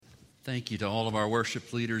Thank you to all of our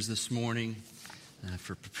worship leaders this morning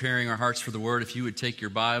for preparing our hearts for the Word. If you would take your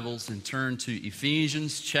Bibles and turn to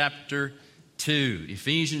Ephesians chapter 2.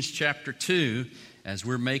 Ephesians chapter 2, as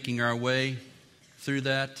we're making our way through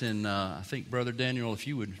that. And I think, Brother Daniel, if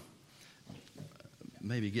you would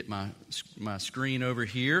maybe get my screen over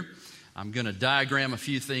here. I'm going to diagram a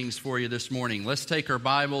few things for you this morning. Let's take our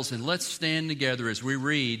Bibles and let's stand together as we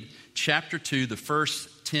read chapter 2, the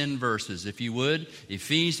first 10 verses. If you would,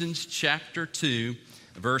 Ephesians chapter 2,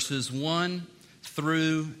 verses 1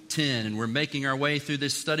 through 10. And we're making our way through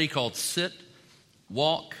this study called Sit,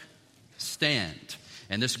 Walk, Stand.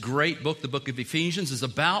 And this great book, the book of Ephesians, is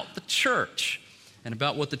about the church and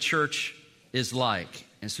about what the church is like.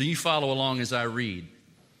 And so you follow along as I read.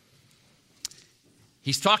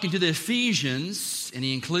 He's talking to the Ephesians, and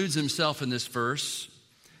he includes himself in this verse.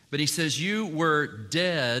 But he says, you were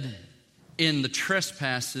dead in the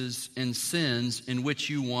trespasses and sins in which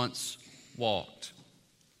you once walked.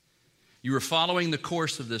 You were following the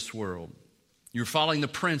course of this world. You were following the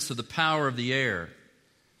prince of the power of the air,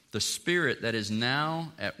 the spirit that is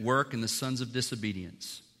now at work in the sons of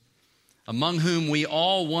disobedience, among whom we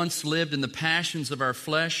all once lived in the passions of our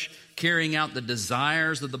flesh, carrying out the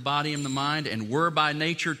desires of the body and the mind, and were by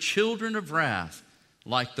nature children of wrath,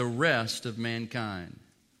 like the rest of mankind.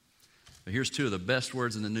 But here's two of the best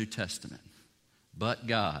words in the New Testament. But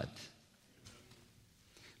God,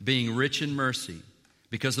 being rich in mercy,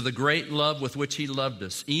 because of the great love with which He loved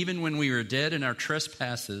us, even when we were dead in our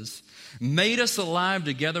trespasses, made us alive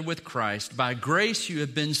together with Christ. By grace you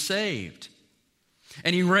have been saved.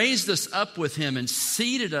 And He raised us up with Him and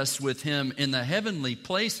seated us with Him in the heavenly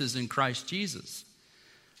places in Christ Jesus,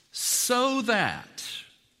 so that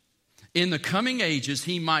in the coming ages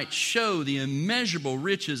He might show the immeasurable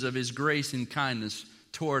riches of His grace and kindness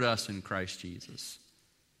toward us in Christ Jesus.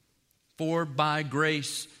 For by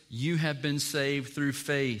grace you have been saved through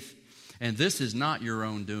faith. And this is not your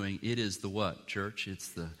own doing. It is the what, church?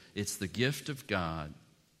 It's the gift of God.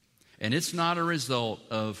 And it's not a result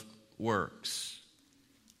of works.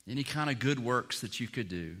 Any kind of good works that you could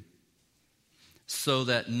do. So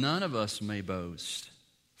that none of us may boast.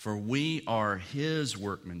 For we are His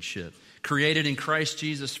workmanship, created in Christ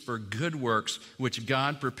Jesus for good works, which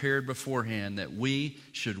God prepared beforehand that we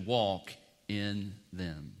should walk in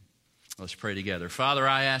them. Let's pray together. Father,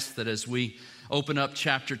 I ask that as we open up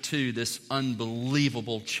chapter 2, this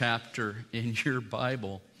unbelievable chapter in your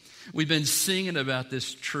Bible, we've been singing about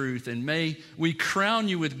this truth, and may we crown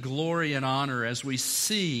you with glory and honor as we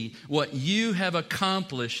see what you have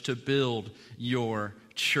accomplished to build your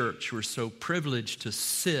church. We're so privileged to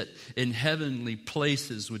sit in heavenly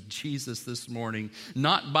places with Jesus this morning,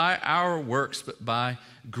 not by our works, but by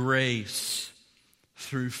grace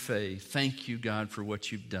through faith. Thank you, God, for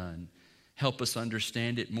what you've done. Help us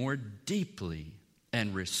understand it more deeply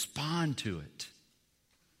and respond to it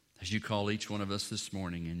as you call each one of us this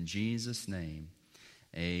morning. In Jesus' name,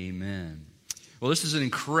 amen. Well, this is an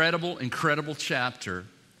incredible, incredible chapter,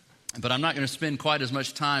 but I'm not going to spend quite as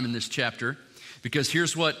much time in this chapter because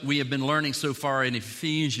here's what we have been learning so far in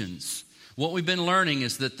Ephesians. What we've been learning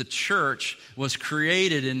is that the church was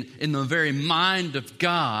created in the very mind of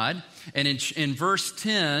God. And in verse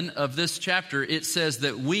 10 of this chapter, it says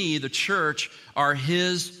that we, the church, are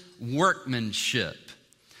His workmanship.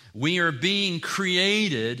 We are being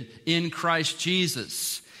created in Christ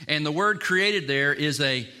Jesus. And the word created there is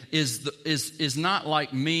not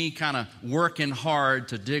like me kind of working hard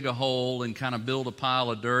to dig a hole and kind of build a pile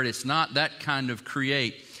of dirt. It's not that kind of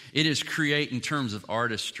create. It is create in terms of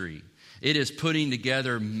artistry. It is putting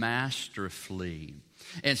together masterfully.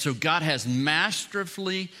 And so God has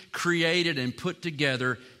masterfully created and put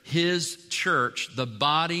together His church, the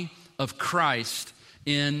body of Christ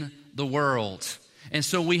in the world. And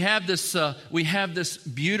so we have this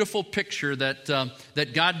beautiful picture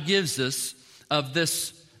that God gives us of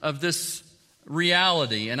this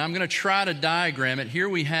reality. And I'm going to try to diagram it. Here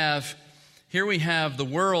we have the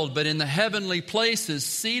world, but in the heavenly places,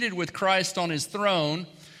 seated with Christ on His throne.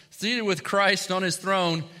 Seated with Christ on His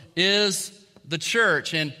throne is the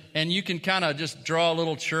church. And you can kind of just draw a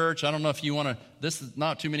little church. I don't know if you want to, this is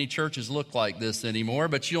not too many churches look like this anymore,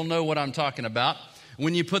 but you'll know what I'm talking about.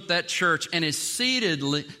 When you put that church and is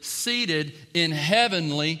seated in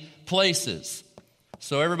heavenly places.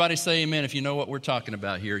 So everybody say amen if you know what we're talking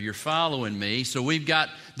about here. You're following me. So we've got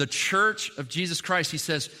the church of Jesus Christ. He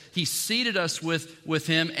says He seated us with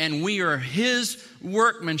Him, and we are His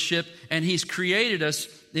workmanship, and He's created us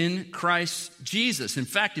in Christ Jesus. In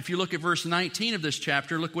fact, if you look at verse 19 of this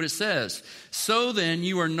chapter, look what it says. So then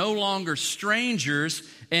you are no longer strangers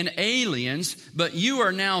and aliens, but you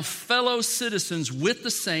are now fellow citizens with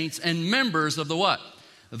the saints and members of the what?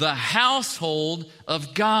 The household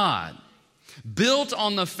of God, built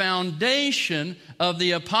on the foundation of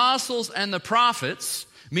the apostles and the prophets,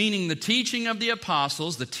 meaning the teaching of the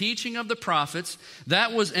apostles, the teaching of the prophets,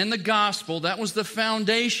 and the gospel, that was the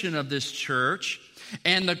foundation of this church.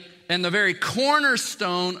 And the very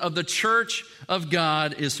cornerstone of the church of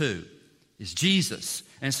God is who? Is Jesus.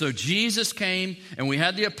 And so Jesus came, and we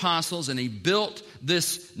had the apostles, and he built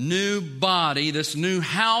this new body, this new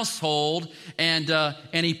household, and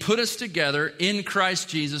he put us together in Christ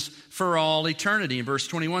Jesus for all eternity. And verse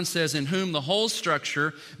 21 says, in whom the whole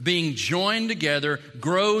structure, being joined together,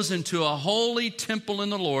 grows into a holy temple in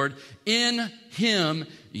the Lord. In him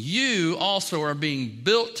you also are being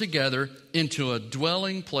built together into a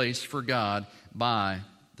dwelling place for God by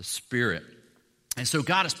the Spirit. And so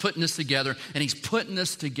God is putting this together, and he's putting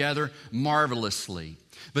this together marvelously.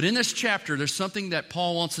 But in this chapter, there's something that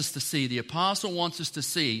Paul wants us to see. The apostle wants us to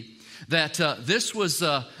see that this was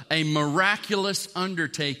a miraculous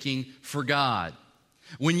undertaking for God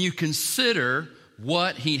when you consider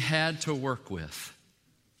what he had to work with.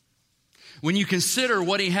 When you consider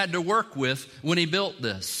what he had to work with when he built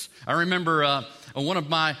this. I remember one of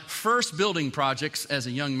my first building projects as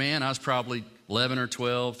a young man. I was probably 11 or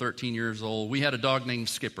 12, 13 years old. We had a dog named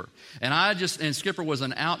Skipper. And Skipper was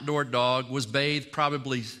an outdoor dog, was bathed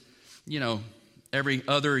probably, every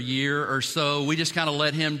other year or so. We just kind of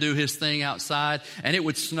let him do his thing outside. And it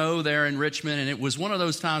would snow there in Richmond. And it was one of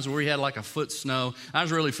those times where we had like a foot snow. I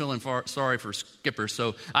was really feeling sorry for Skipper.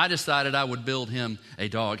 So I decided I would build him a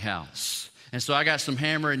dog house. And so I got some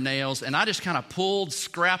hammer and nails. And I just kind of pulled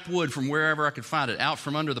scrap wood from wherever I could find it, out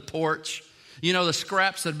from under the porch. The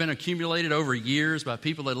scraps that had been accumulated over years by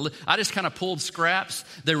people that I just kind of pulled scraps.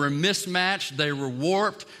 They were mismatched. They were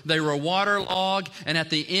warped. They were waterlogged. And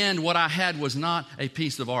at the end, what I had was not a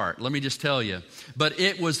piece of art. Let me just tell you. But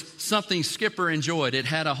it was something Skipper enjoyed. It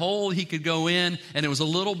had a hole he could go in, and it was a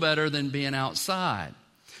little better than being outside.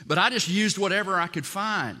 But I just used whatever I could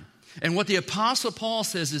find. And what the Apostle Paul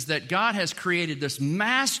says is that God has created this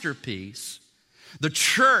masterpiece. The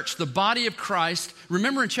church, the body of Christ.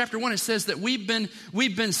 Remember in chapter 1 it says that we've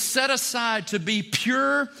been set aside to be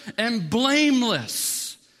pure and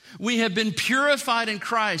blameless. We have been purified in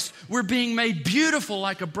Christ. We're being made beautiful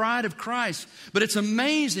like a bride of Christ. But it's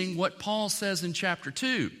amazing what Paul says in chapter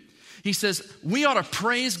 2. He says we ought to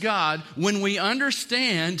praise God when we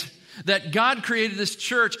understand that God created this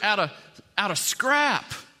church out of scrap.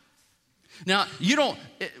 Now,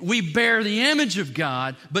 we bear the image of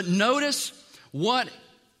God, but notice what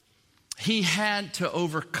he had to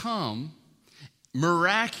overcome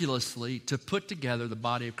miraculously to put together the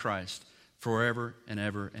body of Christ forever and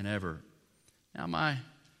ever and ever. Now, my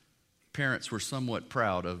parents were somewhat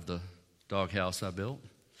proud of the doghouse I built.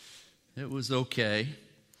 It was okay,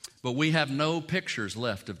 but we have no pictures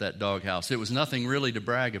left of that doghouse. It was nothing really to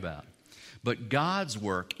brag about. But God's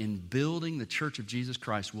work in building the church of Jesus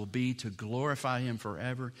Christ will be to glorify him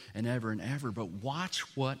forever and ever and ever. But watch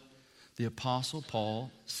what the Apostle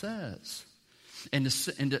Paul says. And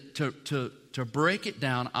to break it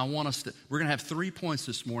down, we're going to have 3 points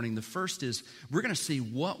this morning. The first is we're going to see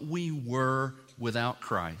what we were without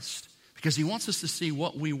Christ. Because he wants us to see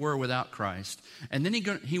what we were without Christ. And then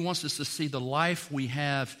he wants us to see the life we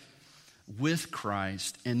have with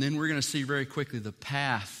Christ. And then we're going to see very quickly the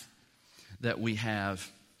path that we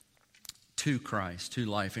have to Christ, to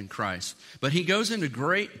life in Christ. But he goes into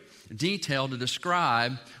great detail to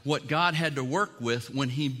describe what God had to work with when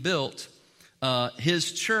he built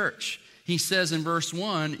his church. He says in verse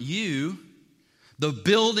 1, the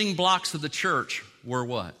building blocks of the church were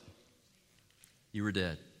what? You were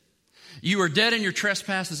dead. You were dead in your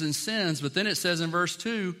trespasses and sins, but then it says in verse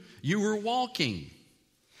 2, you were walking,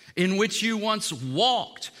 in which you once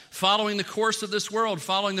walked, following the course of this world,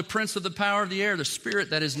 following the prince of the power of the air, the spirit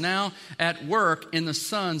that is now at work in the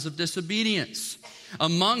sons of disobedience,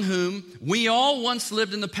 among whom we all once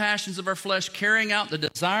lived in the passions of our flesh, carrying out the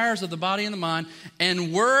desires of the body and the mind,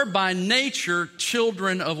 and were by nature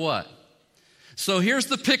children of what? So here's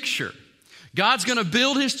the picture. God's going to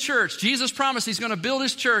build his church. Jesus promised he's going to build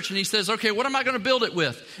his church. And he says, okay, what am I going to build it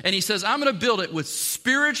with? And he says, I'm going to build it with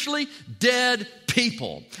spiritually dead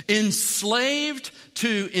people, enslaved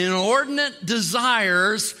to inordinate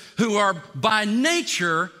desires, who are by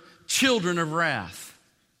nature children of wrath.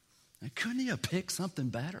 Now, couldn't he have picked something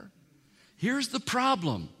better? Here's the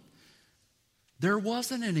problem. There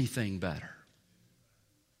wasn't anything better.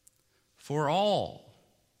 For all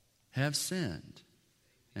have sinned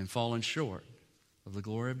and fallen short of the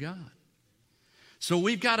glory of God. So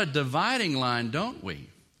we've got a dividing line, don't we?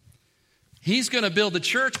 He's going to build the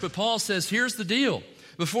church, but Paul says, here's the deal.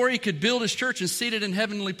 Before he could build his church and seat it in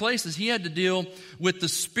heavenly places, he had to deal with the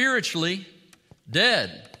spiritually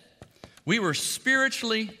dead. We were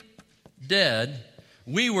spiritually dead.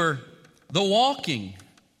 We were the walking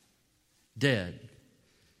dead.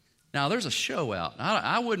 Now, there's a show out.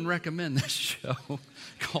 I wouldn't recommend this show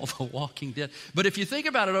called The Walking Dead. But if you think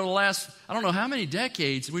about it over the last, I don't know how many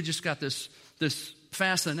decades, we just got this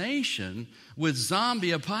fascination with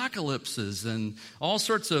zombie apocalypses and all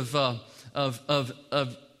sorts of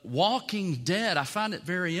walking dead. I find it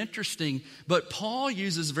very interesting. But Paul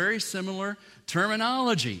uses very similar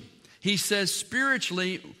terminology. He says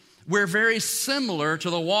spiritually, we're very similar to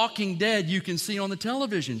the walking dead you can see on the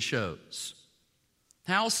television shows.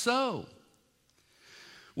 How so?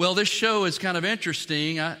 Well, this show is kind of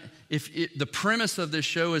interesting. The premise of this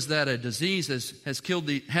show is that a disease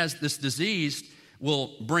has this disease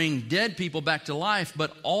will bring dead people back to life,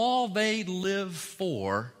 but all they live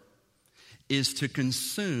for is to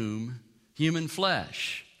consume human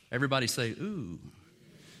flesh. Everybody say, ooh.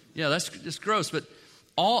 Yeah, that's just gross, but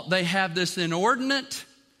they have this inordinate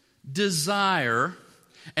desire,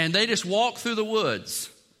 and they just walk through the woods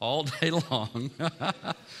all day long,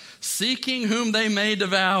 seeking whom they may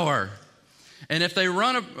devour. And if they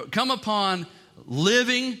come upon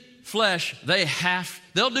living flesh,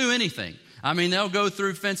 they'll do anything. I mean, they'll go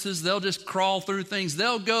through fences, they'll just crawl through things,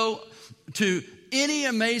 they'll go to any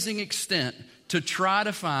amazing extent to try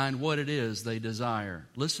to find what it is they desire.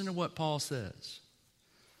 Listen to what Paul says.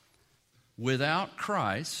 Without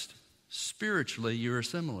Christ, spiritually, you are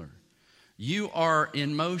similar. You are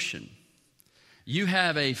in motion. You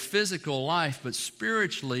have a physical life, but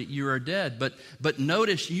spiritually you are dead. But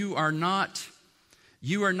notice you are not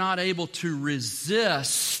able to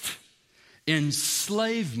resist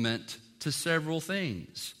enslavement to several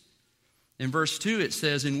things. In verse 2 it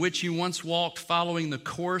says, in which you once walked following the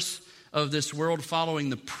course of this world, following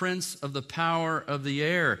the prince of the power of the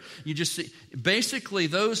air. You just see, basically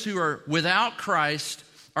those who are without Christ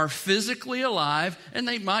are physically alive, and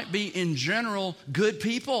they might be in general good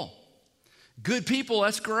people. Good people,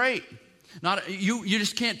 that's great. You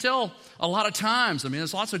just can't tell a lot of times. I mean,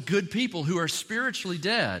 there's lots of good people who are spiritually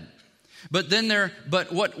dead. But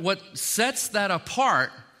what sets that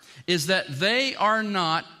apart is that they are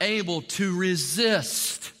not able to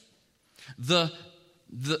resist the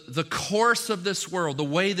course of this world, the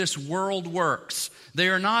way this world works. They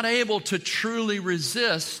are not able to truly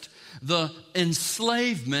resist the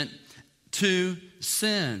enslavement to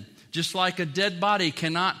sin. Just like a dead body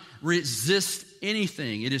cannot resist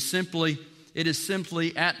anything. It is simply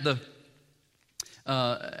at the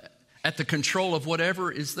control of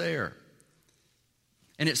whatever is there.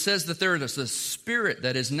 And it says that there is a spirit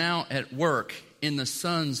that is now at work in the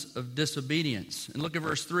sons of disobedience. And look at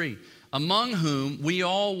verse 3. Among whom we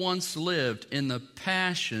all once lived in the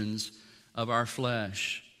passions of our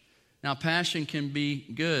flesh. Now, passion can be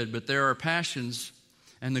good, but there are passions,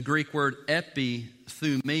 and the Greek word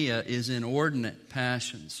epithumia is inordinate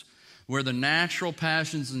passions, where the natural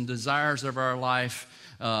passions and desires of our life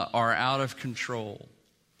are out of control.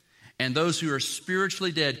 And those who are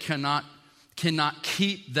spiritually dead cannot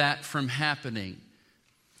keep that from happening.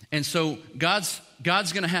 And so God's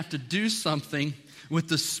going to have to do something with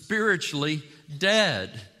the spiritually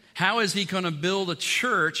dead. How is he going to build a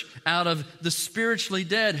church out of the spiritually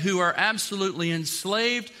dead who are absolutely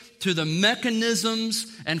enslaved to the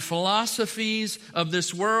mechanisms and philosophies of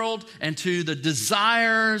this world and to the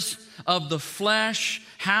desires of the flesh?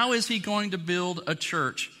 How is he going to build a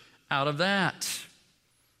church out of that?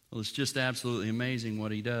 Well, it's just absolutely amazing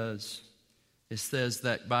what he does. It says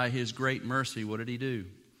that by his great mercy, what did he do?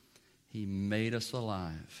 He made us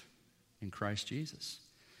alive in Christ Jesus.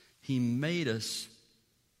 He made us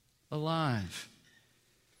alive.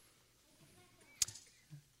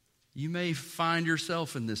 You may find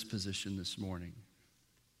yourself in this position this morning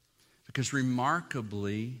because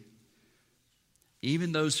remarkably,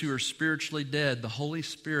 even those who are spiritually dead, the Holy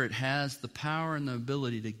Spirit has the power and the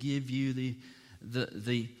ability to give you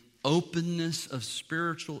the openness of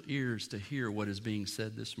spiritual ears to hear what is being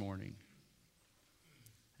said this morning.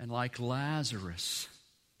 And like Lazarus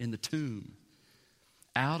in the tomb,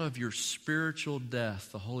 out of your spiritual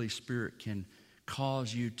death, the Holy Spirit can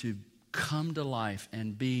cause you to come to life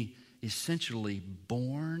and be essentially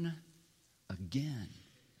born again.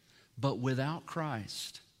 But without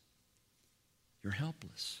Christ, you're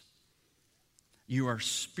helpless. You are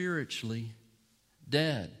spiritually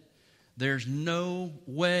dead. There's no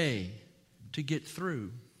way to get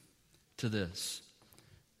through to this,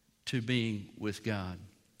 to being with God.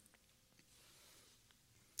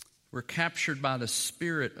 We're captured by the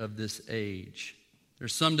spirit of this age.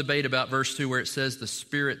 There's some debate about verse 2 where it says the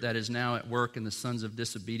spirit that is now at work in the sons of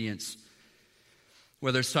disobedience,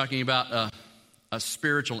 whether it's talking about a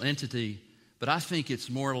spiritual entity, but I think it's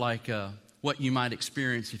more like what you might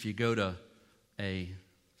experience if you go to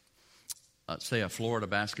say a Florida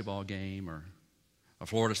basketball game or a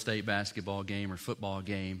Florida State basketball game or football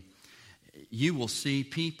game. You will see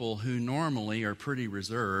people who normally are pretty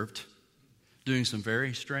reserved doing some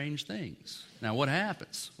very strange things. Now, what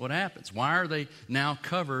happens? What happens? Why are they now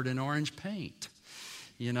covered in orange paint?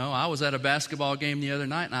 You know, I was at a basketball game the other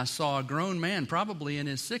night and I saw a grown man, probably in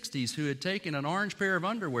his 60s, who had taken an orange pair of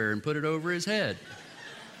underwear and put it over his head.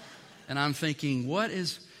 And I'm thinking,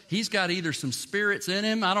 he's got either some spirits in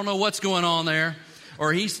him, I don't know what's going on there,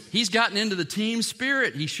 or he's gotten into the team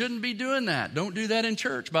spirit. He shouldn't be doing that. Don't do that in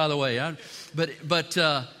church, by the way. But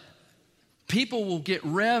people will get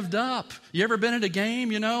revved up. You ever been at a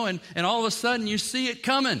game, and all of a sudden you see it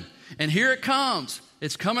coming, and here it comes.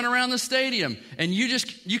 It's coming around the stadium, and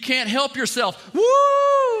you can't help yourself.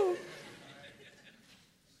 Woo!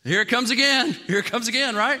 Here it comes again. Here it comes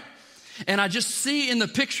again, right? And I just see in the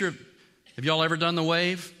picture, have y'all ever done the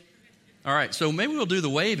wave? All right, so maybe we'll do the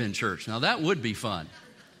wave in church. Now, that would be fun.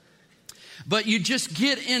 But you just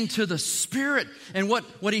get into the spirit. And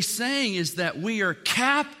what he's saying is that we are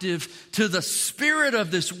captive to the spirit of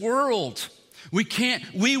this world.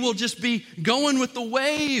 We will just be going with the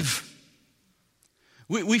wave.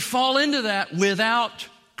 We fall into that without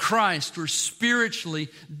Christ. We're spiritually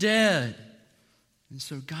dead. And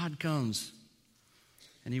so God comes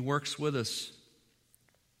and He works with us.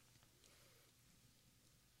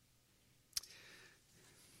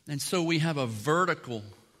 And so we have a vertical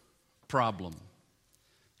problem.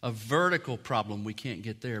 A vertical problem. We can't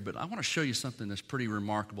get there. But I want to show you something that's pretty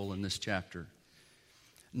remarkable in this chapter.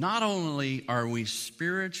 Not only are we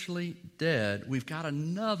spiritually dead, we've got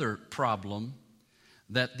another problem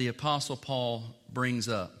that the Apostle Paul brings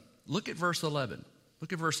up. Look at verse 11.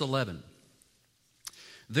 Look at verse 11.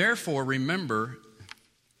 Therefore, remember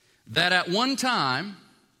that at one time,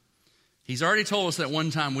 he's already told us that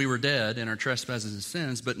one time we were dead in our trespasses and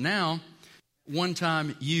sins, but now, one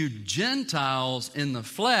time you Gentiles in the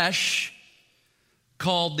flesh,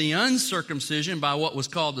 called the uncircumcision by what was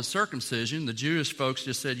called the circumcision. The Jewish folks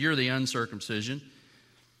just said, you're the uncircumcision.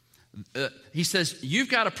 He says, you've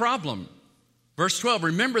got a problem. Verse 12,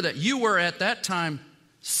 remember that you were at that time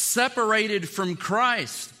separated from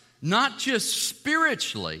Christ, not just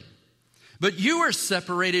spiritually, but you were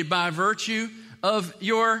separated by virtue of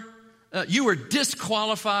you were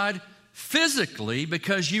disqualified physically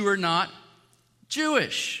because you were not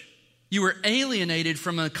Jewish. You were alienated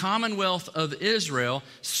from the commonwealth of Israel,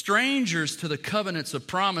 strangers to the covenants of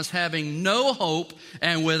promise, having no hope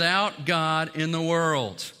and without God in the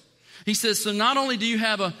world. He says, so not only do you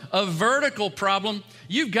have a vertical problem,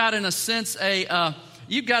 you've got in a sense a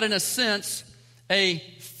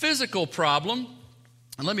physical problem.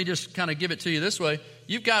 And let me just kind of give it to you this way.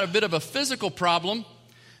 You've got a bit of a physical problem.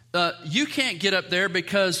 You can't get up there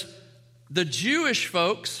because the Jewish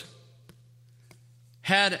folks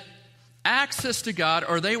had access to God,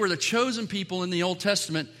 or they were the chosen people in the Old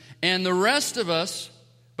Testament, and the rest of us,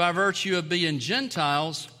 by virtue of being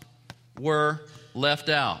Gentiles, were left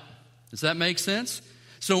out. Does that make sense?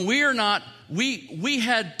 So we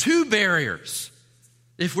had two barriers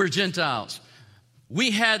if we're Gentiles.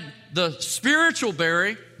 We had the spiritual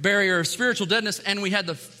barrier of spiritual deadness, and we had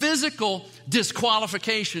the physical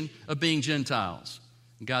disqualification of being Gentiles.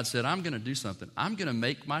 And God said, I'm going to do something. I'm going to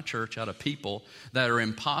make my church out of people that are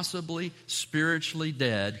impossibly spiritually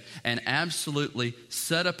dead and absolutely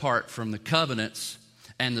set apart from the covenants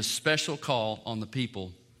and the special call on the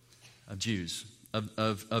people of Jews,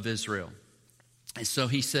 of Israel. And so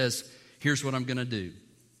he says, here's what I'm going to do.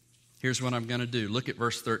 Here's what I'm going to do. Look at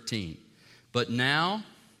verse 13. But now,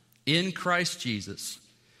 in Christ Jesus,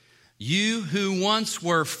 you who once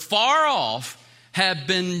were far off have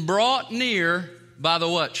been brought near by the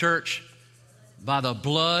what, church? By the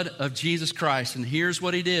blood of Jesus Christ. And here's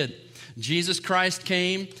what He did. Jesus Christ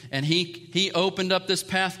came and he opened up this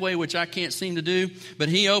pathway, which I can't seem to do, but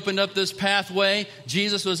He opened up this pathway.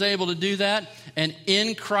 Jesus was able to do that. And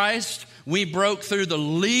in Christ, we broke through the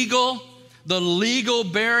legal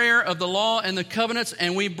barrier of the law and the covenants,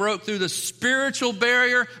 and we broke through the spiritual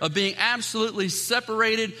barrier of being absolutely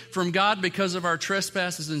separated from God because of our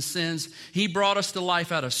trespasses and sins. He brought us to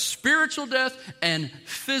life out of spiritual death and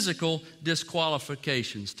physical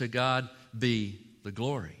disqualifications. To God be the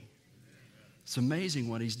glory. It's amazing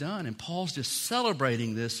what he's done. And Paul's just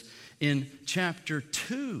celebrating this in chapter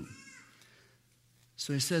 2.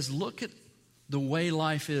 So he says, look at the way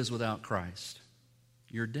life is without Christ.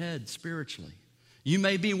 You're dead spiritually. You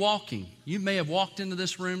may be walking. You may have walked into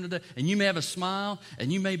this room today, and you may have a smile,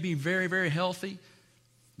 and you may be very, very healthy.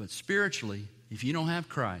 But spiritually, if you don't have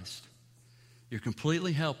Christ, you're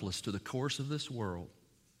completely helpless to the course of this world,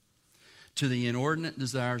 to the inordinate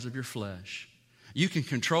desires of your flesh. You can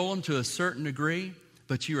control them to a certain degree,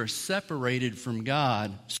 but you are separated from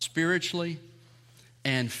God spiritually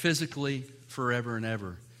and physically forever and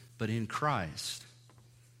ever. But in Christ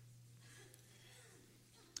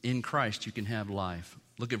you can have life.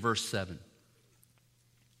 Look at verse 7.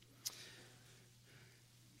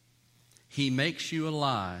 He makes you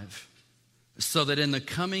alive so that in the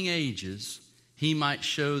coming ages he might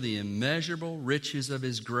show the immeasurable riches of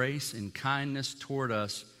his grace and kindness toward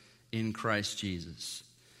us in Christ Jesus.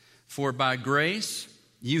 For by grace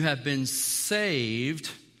you have been saved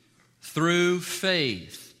through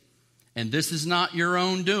faith. And this is not your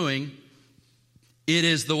own doing. It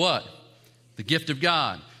is the what? The gift of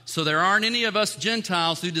God. So there aren't any of us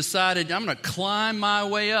Gentiles who decided, I'm going to climb my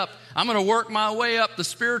way up. I'm going to work my way up the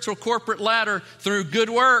spiritual corporate ladder through good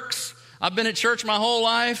works. I've been at church my whole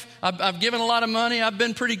life. I've given a lot of money. I've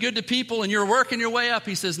been pretty good to people, and you're working your way up.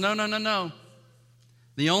 He says, no.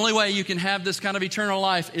 The only way you can have this kind of eternal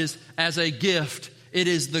life is as a gift. It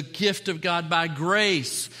is the gift of God by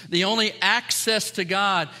grace. The only access to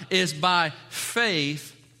God is by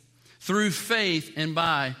faith, through faith and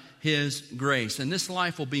by his grace. And this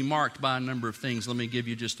life will be marked by a number of things. Let me give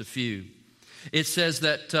you just a few. It says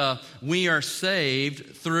that we are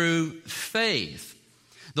saved through faith.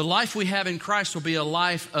 The life we have in Christ will be a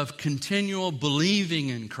life of continual believing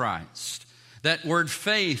in Christ. That word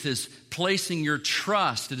faith is placing your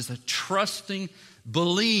trust. It is a trusting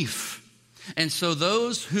belief. And so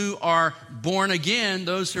those who are born again,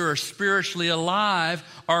 those who are spiritually alive,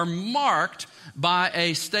 are marked by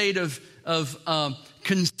a state of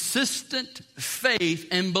consistent faith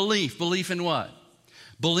and belief. Belief in what?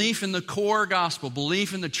 Belief in the core gospel.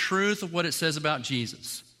 Belief in the truth of what it says about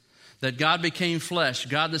Jesus. That God became flesh.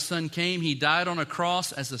 God the Son came. He died on a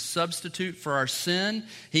cross as a substitute for our sin.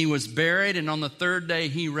 He was buried, and on the third day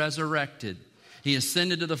he resurrected. He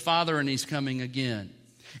ascended to the Father, and he's coming again.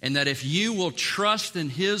 And that if you will trust in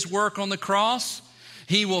his work on the cross,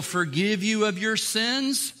 he will forgive you of your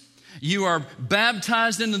sins. You are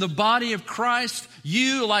baptized into the body of Christ.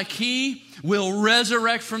 You, like he, will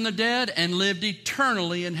resurrect from the dead and live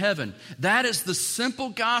eternally in heaven. That is the simple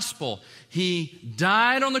gospel. He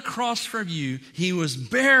died on the cross for you. He was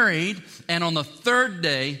buried, and on the third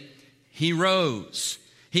day, he rose.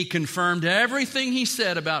 He confirmed everything he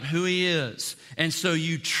said about who he is. And so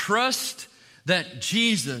you trust that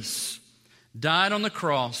Jesus died on the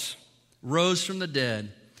cross, rose from the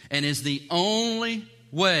dead, and is the only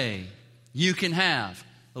way you can have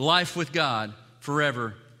life with God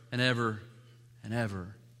forever and ever and ever.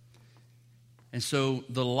 And so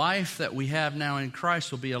the life that we have now in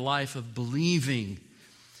Christ will be a life of believing.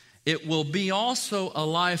 It will be also a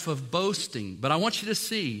life of boasting. But I want you to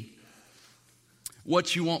see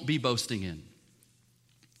what you won't be boasting in.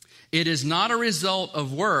 It is not a result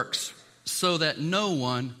of works so that no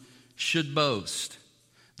one should boast.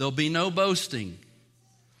 There'll be no boasting.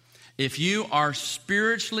 If you are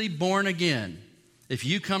spiritually born again, if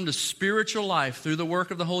you come to spiritual life through the work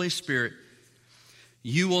of the Holy Spirit,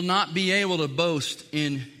 you will not be able to boast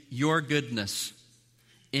in your goodness,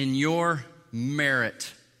 in your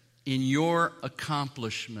merit, in your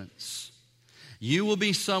accomplishments. You will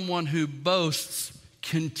be someone who boasts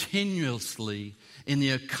continuously in the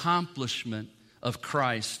accomplishment of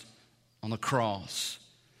Christ on the cross.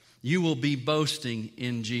 You will be boasting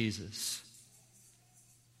in Jesus.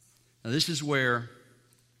 Now, this is where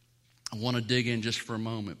I want to dig in just for a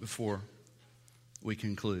moment before we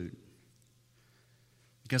conclude.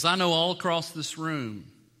 Because I know all across this room,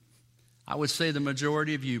 I would say the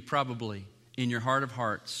majority of you probably in your heart of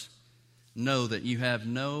hearts know that you have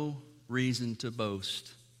no reason to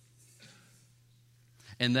boast.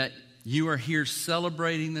 And that you are here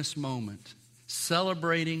celebrating this moment,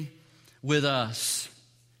 celebrating with us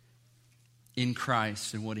in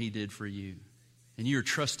Christ and what he did for you. And you're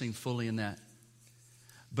trusting fully in that.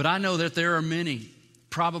 But I know that there are many,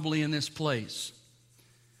 probably in this place,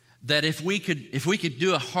 that if we could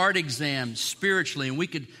do a heart exam spiritually and we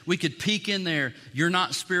could peek in there, you're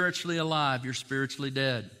not spiritually alive, you're spiritually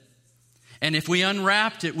dead. And if we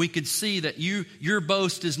unwrapped it, we could see that your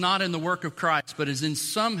boast is not in the work of Christ, but is in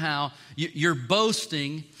somehow you're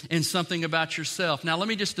boasting in something about yourself. Now let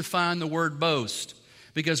me just define the word boast.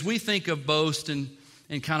 because we think of boast in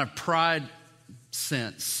kind of pride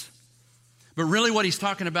sense. But really what he's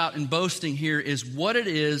talking about in boasting here is what it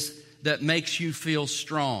is that makes you feel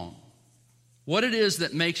strong. What it is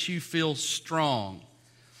that makes you feel strong.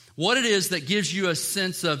 What it is that gives you a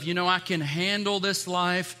sense of, I can handle this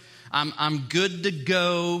life. I'm good to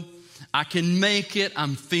go. I can make it.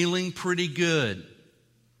 I'm feeling pretty good.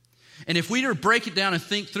 And if we were to break it down and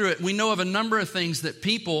think through it, we know of a number of things that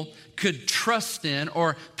people could trust in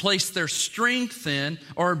or place their strength in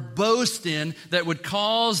or boast in that would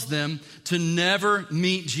cause them to never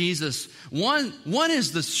meet Jesus. One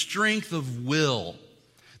is the strength of will,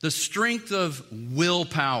 the strength of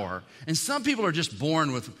willpower. And some people are just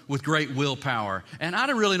born with great willpower, and I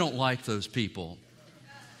really don't like those people.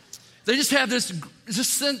 They just have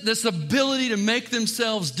this ability to make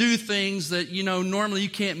themselves do things that, normally you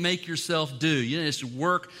can't make yourself do. You just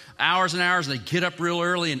work hours and hours, and they get up real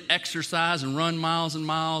early and exercise and run miles and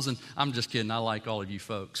miles. And I'm just kidding. I like all of you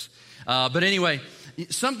folks. But anyway,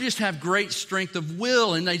 some just have great strength of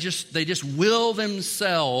will, and they just will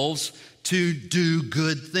themselves to do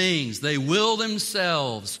good things. They will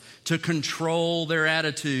themselves to control their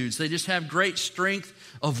attitudes. They just have great strength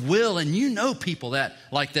of will, and people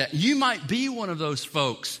like that. You might be one of those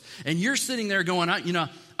folks, and you're sitting there going,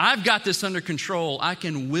 I've got this under control. I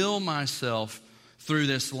can will myself through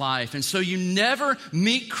this life. And so you never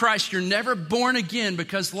meet Christ. You're never born again,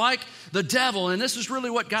 because like the devil, and this is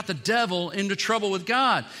really what got the devil into trouble with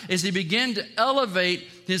God, is he began to elevate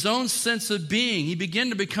his own sense of being. He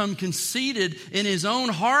began to become conceited in his own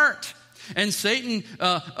heart. And Satan,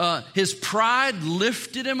 his pride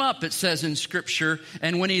lifted him up, it says in Scripture.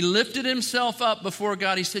 And when he lifted himself up before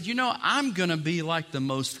God, he said, I'm going to be like the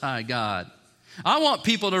Most High God. I want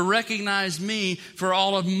people to recognize me for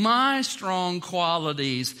all of my strong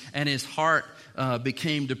qualities. And his heart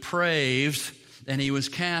became depraved, and he was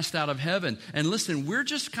cast out of heaven. And listen, we're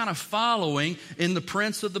just kind of following in the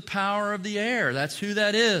prince of the power of the air. That's who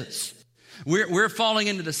that is. We're falling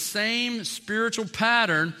into the same spiritual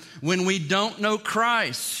pattern when we don't know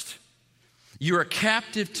Christ. You are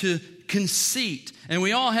captive to conceit, and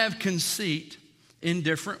we all have conceit in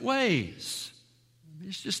different ways.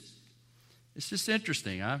 It's just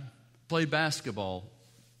interesting. I played basketball,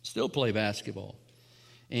 still play basketball,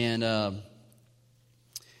 and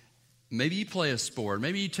maybe you play a sport.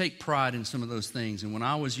 Maybe you take pride in some of those things. And when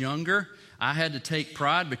I was younger, I had to take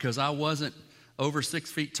pride because I wasn't over 6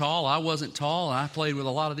 feet tall. I wasn't tall. I played with a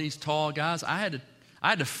lot of these tall guys. I had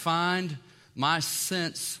to find my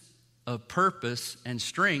sense of purpose and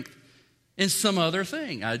strength in some other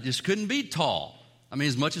thing. I just couldn't be tall.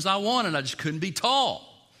 As much as I wanted, I just couldn't be tall.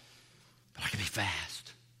 But I could be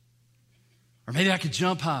fast. Or maybe I could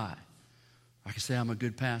jump high. I could say I'm a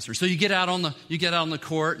good passer. So you get out on the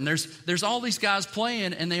court, and there's all these guys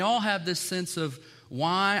playing, and they all have this sense of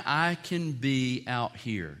why I can be out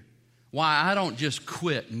here. Why I don't just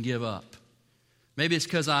quit and give up. Maybe it's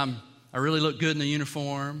because I really look good in the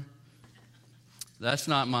uniform. That's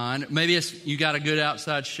not mine. Maybe it's you got a good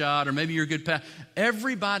outside shot, or maybe you're a good pass.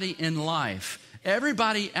 Everybody in life,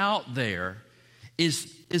 everybody out there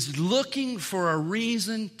is looking for a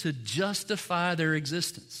reason to justify their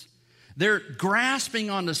existence. They're grasping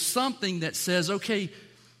onto something that says, okay,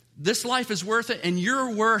 this life is worth it, and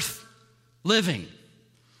you're worth living.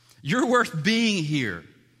 You're worth being here.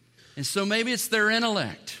 And so maybe it's their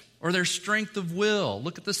intellect or their strength of will.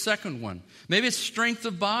 Look at the second one. Maybe it's strength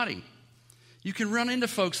of body. You can run into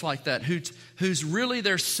folks like that whose really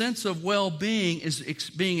their sense of well-being is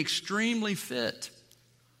being extremely fit.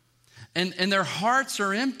 And their hearts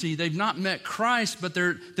are empty. They've not met Christ, but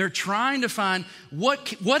they're trying to find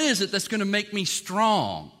what is it that's going to make me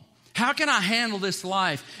strong? How can I handle this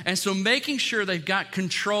life? And so making sure they've got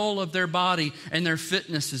control of their body and their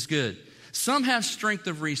fitness is good. Some have strength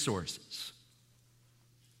of resources.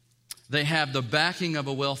 They have the backing of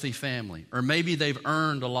a wealthy family, or maybe they've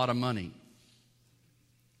earned a lot of money.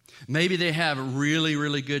 Maybe they have really,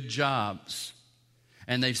 really good jobs,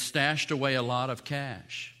 and they've stashed away a lot of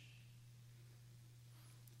cash.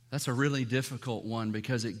 That's a really difficult one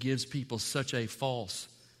because it gives people such a false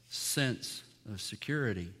sense of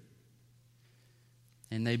security.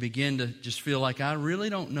 And they begin to just feel like, I really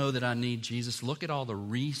don't know that I need Jesus. Look at all the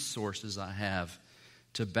resources I have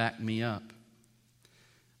to back me up.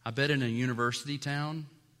 I bet in a university town,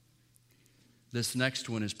 this next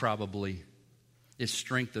one is probably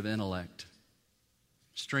strength of intellect.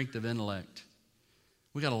 Strength of intellect.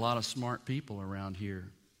 We got a lot of smart people around here.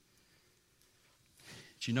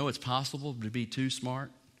 But you know it's possible to be too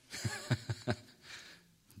smart?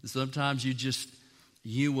 Sometimes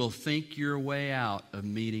you will think your way out of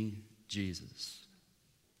meeting Jesus.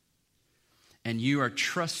 and you are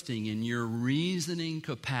trusting in your reasoning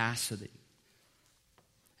capacity.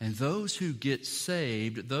 And those who get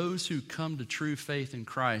saved, those who come to true faith in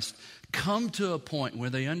Christ, come to a point where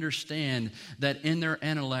they understand that in their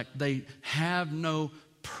intellect they have no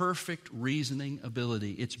perfect reasoning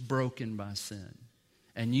ability. It's broken by sin.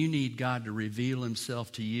 And you need God to reveal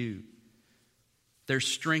himself to you. There's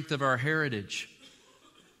strength of our heritage.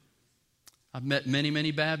 I've met many,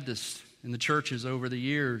 many Baptists in the churches over the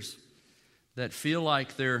years that feel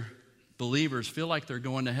like they're believers, feel like they're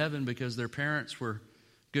going to heaven because their parents were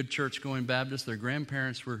good church-going Baptists, their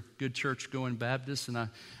grandparents were good church-going Baptists, and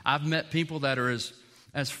I've met people that are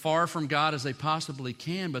as far from God as they possibly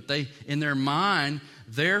can, but they, in their mind,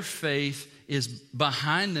 their faith is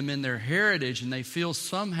behind them in their heritage, and they feel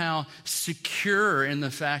somehow secure in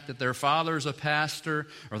the fact that their father's a pastor,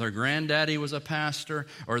 or their granddaddy was a pastor,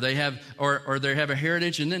 or they have a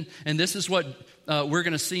heritage. And this is what we're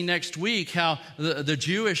going to see next week, how the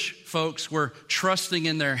Jewish folks were trusting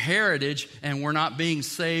in their heritage and were not being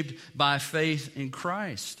saved by faith in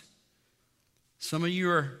Christ. Some of you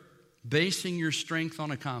are basing your strength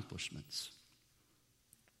on accomplishments,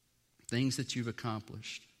 things that you've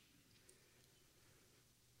accomplished.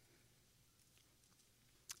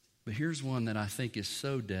 But here's one that I think is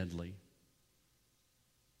so deadly.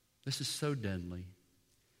 This is so deadly.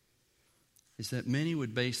 Is that many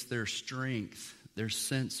would base their strength, their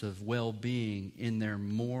sense of well-being in their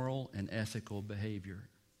moral and ethical behavior.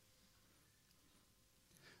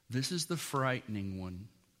 This is the frightening one.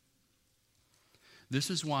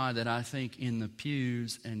 This is why that I think in the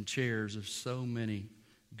pews and chairs of so many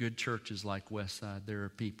good churches like Westside, there are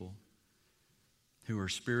people who are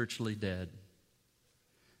spiritually dead,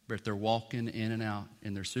 but they're walking in and out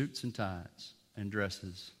in their suits and ties and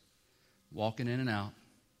dresses, walking in and out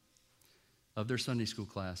of their Sunday school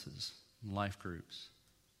classes and life groups.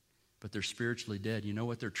 But they're spiritually dead. You know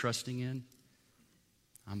what they're trusting in?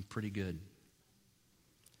 I'm pretty good.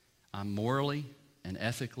 I'm morally and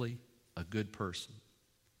ethically a good person.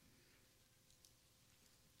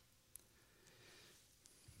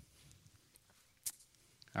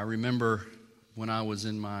 I remember when I was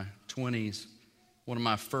in my 20s, one of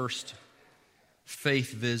my first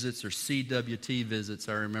faith visits or CWT visits,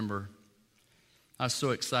 I remember. I was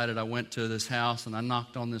so excited. I went to this house and I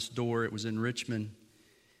knocked on this door. It was in Richmond.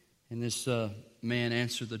 And this man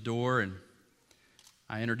answered the door, and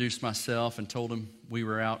I introduced myself and told him we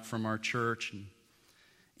were out from our church.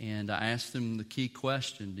 And I asked him the key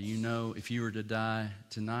question: do you know if you were to die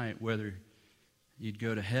tonight whether you'd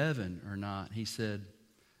go to heaven or not? He said,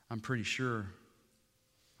 I'm pretty sure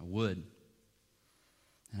I would.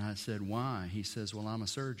 And I said, why? He says, well, I'm a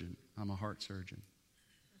surgeon. I'm a heart surgeon.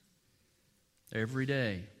 Every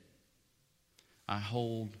day, I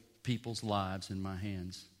hold people's lives in my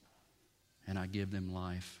hands, and I give them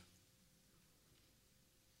life.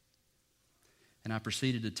 And I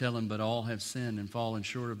proceeded to tell him, but all have sinned and fallen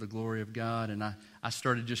short of the glory of God. And I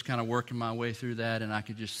started just kind of working my way through that, and I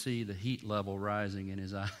could just see the heat level rising in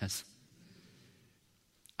his eyes.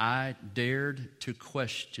 I dared to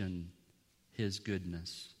question his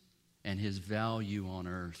goodness and his value on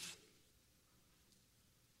earth.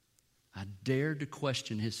 I dared to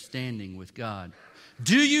question his standing with God.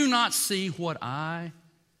 Do you not see what I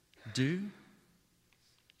do?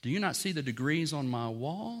 Do you not see the degrees on my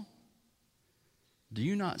wall? Do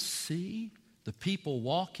you not see the people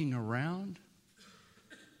walking around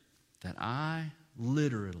that I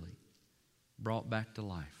literally brought back to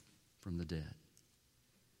life from the dead?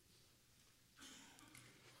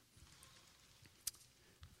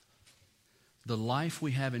 The life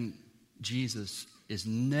we have in Jesus is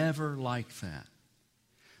never like that.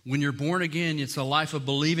 When you're born again, it's a life of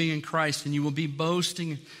believing in Christ, and you will be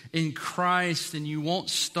boasting in Christ, and you won't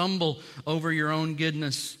stumble over your own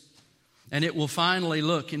goodness. And it will finally,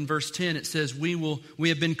 look, in verse 10, it says, we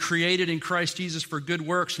have been created in Christ Jesus for good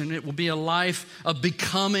works, and it will be a life of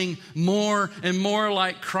becoming more and more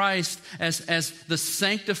like Christ as the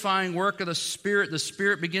sanctifying work of the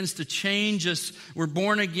Spirit begins to change us. We're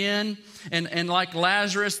born again, and like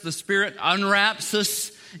Lazarus, the Spirit unwraps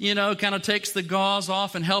us, kind of takes the gauze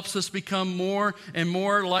off and helps us become more and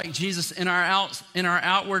more like Jesus in our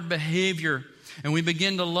outward behavior. And we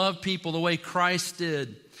begin to love people the way Christ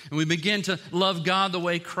did. And we begin to love God the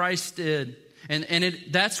way Christ did. And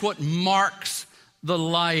that's what marks the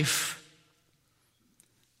life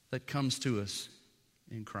that comes to us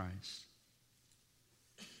in Christ.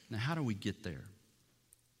 Now, how do we get there?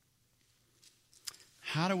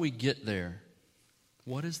 How do we get there?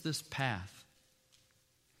 What is this path?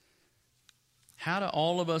 How do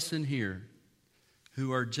all of us in here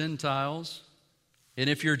who are Gentiles, And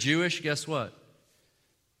if you're Jewish, guess what?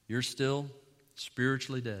 You're still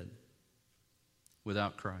spiritually dead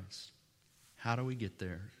without Christ. How do we get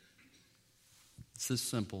there? It's this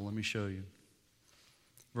simple. Let me show you.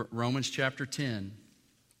 Romans chapter 10.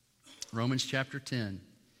 Romans chapter 10.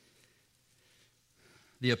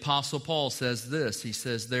 The Apostle Paul says this. He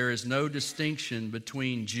says, there is no distinction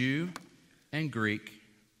between Jew and Greek.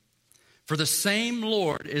 For the same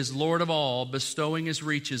Lord is Lord of all, bestowing his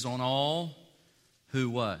riches on all who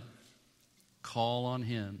what? Call on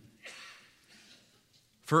him.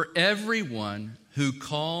 For everyone who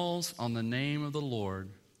calls on the name of the Lord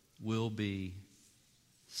will be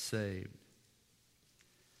saved.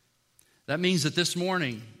 That means that this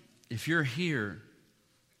morning, if you're here,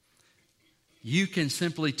 you can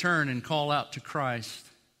simply turn and call out to Christ.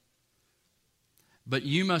 But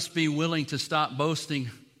you must be willing to stop boasting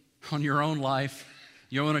on your own life,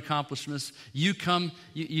 your own accomplishments. You kind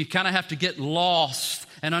of have to get lost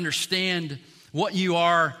and understand what you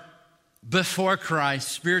are before Christ,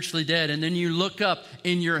 spiritually dead. And then you look up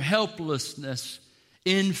in your helplessness,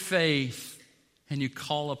 in faith, and you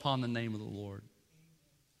call upon the name of the Lord.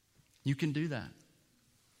 You can do that.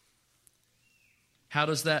 How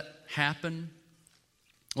does that happen?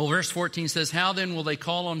 Well, verse 14 says, how then will they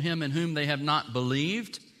call on him in whom they have not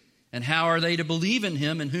believed? And how are they to believe in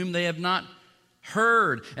him in whom they have not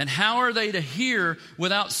heard? And how are they to hear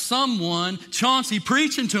without someone, Chauncey,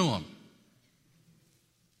 preaching to them?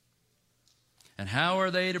 And how are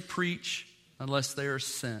they to preach unless they are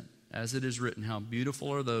sent? As it is written, how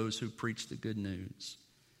beautiful are those who preach the good news.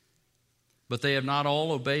 But they have not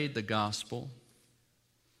all obeyed the gospel.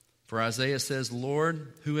 For Isaiah says,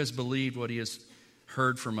 Lord, who has believed what he has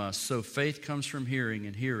heard from us? So faith comes from hearing,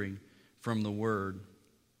 and hearing from the word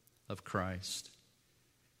of Christ.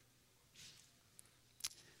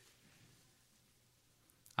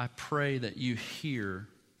 I pray that you hear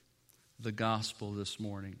the gospel this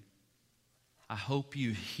morning. I hope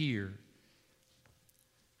you hear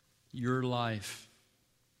your life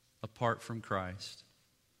apart from Christ,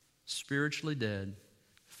 spiritually dead,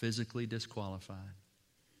 physically disqualified.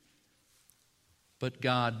 But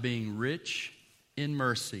God being rich in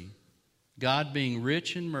mercy,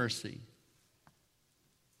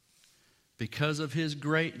 because of his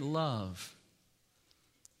great love,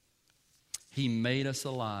 he made us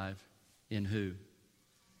alive in who?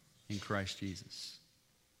 In Christ Jesus.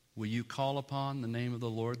 Will you call upon the name of the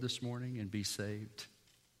Lord this morning and be saved?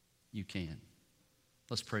 You can.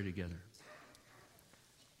 Let's pray together.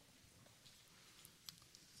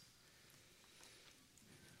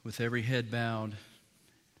 With every head bowed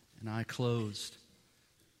and eye closed,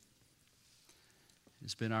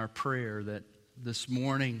 it's been our prayer that this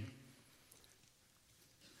morning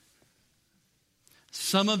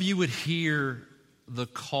some of you would hear the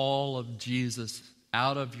call of Jesus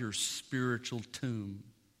out of your spiritual tomb.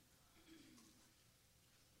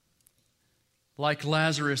 Like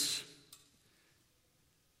Lazarus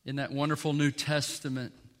in that wonderful New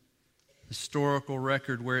Testament historical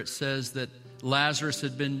record where it says that Lazarus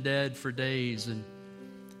had been dead for days, and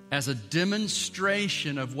as a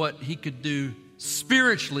demonstration of what he could do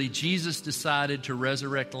spiritually, Jesus decided to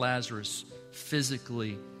resurrect Lazarus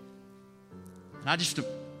physically. And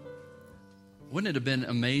wouldn't it have been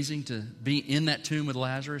amazing to be in that tomb with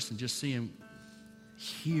Lazarus and just see him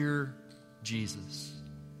hear Jesus?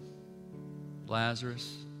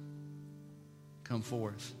 Lazarus, come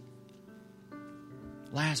forth.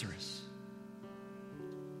 Lazarus.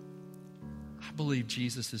 I believe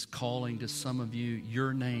Jesus is calling to some of you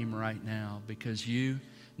your name right now because you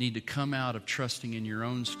need to come out of trusting in your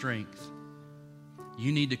own strength.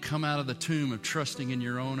 You need to come out of the tomb of trusting in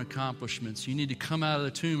your own accomplishments. You need to come out of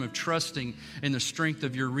the tomb of trusting in the strength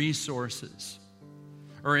of your resources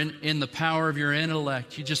or in the power of your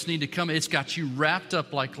intellect. You just need to come. It's got you wrapped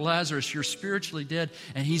up like Lazarus. You're spiritually dead,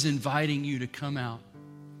 and he's inviting you to come out.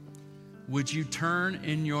 Would you turn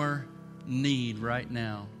in your need right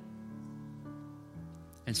now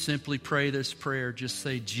and simply pray this prayer? Just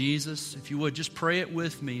say, Jesus, if you would, just pray it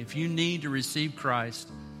with me. If you need to receive Christ,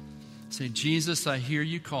 say, Jesus, I hear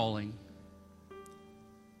you calling.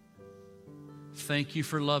 Thank you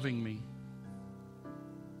for loving me.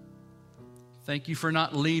 Thank you for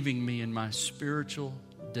not leaving me in my spiritual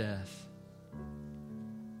death.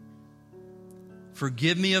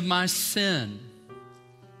 Forgive me of my sin.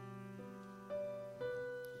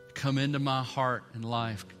 Come into my heart and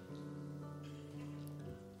life.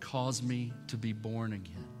 Cause me to be born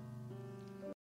again.